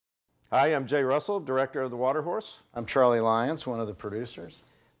Hi, I'm Jay Russell, director of The Water Horse. I'm Charlie Lyons, one of the producers.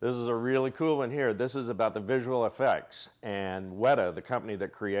 This is a really cool one here. This is about the visual effects and Weta, the company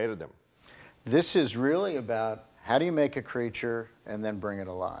that created them. This is really about how do you make a creature and then bring it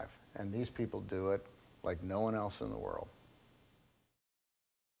alive. And these people do it like no one else in the world.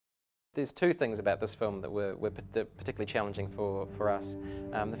 There's two things about this film that were particularly challenging for us.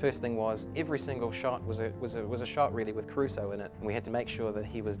 The first thing was every single shot was a shot really with Crusoe in it. And we had to make sure that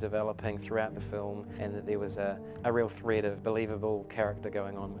he was developing throughout the film and that there was a real thread of believable character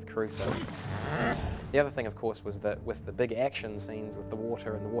going on with Crusoe. The other thing, of course, was that with the big action scenes with the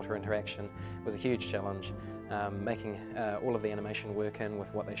water and the water interaction was a huge challenge. Making all of the animation work in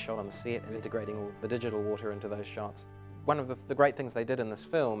with what they shot on the set and integrating all of the digital water into those shots. One of the great things they did in this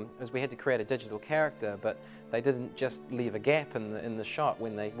film is we had to create a digital character, but they didn't just leave a gap in the shot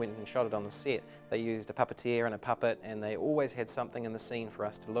when they went and shot it on the set. They used a puppeteer and a puppet, and they always had something in the scene for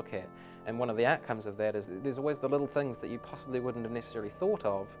us to look at. And one of the outcomes of that is there's always the little things that you possibly wouldn't have necessarily thought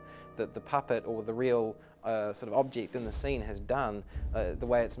of that the puppet or the real sort of object in the scene has done. The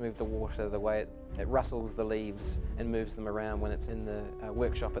way it's moved the water, the way it rustles the leaves and moves them around when it's in the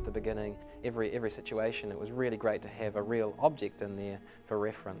workshop at the beginning. Every situation, it was really great to have a real object in there for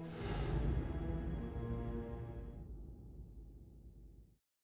reference.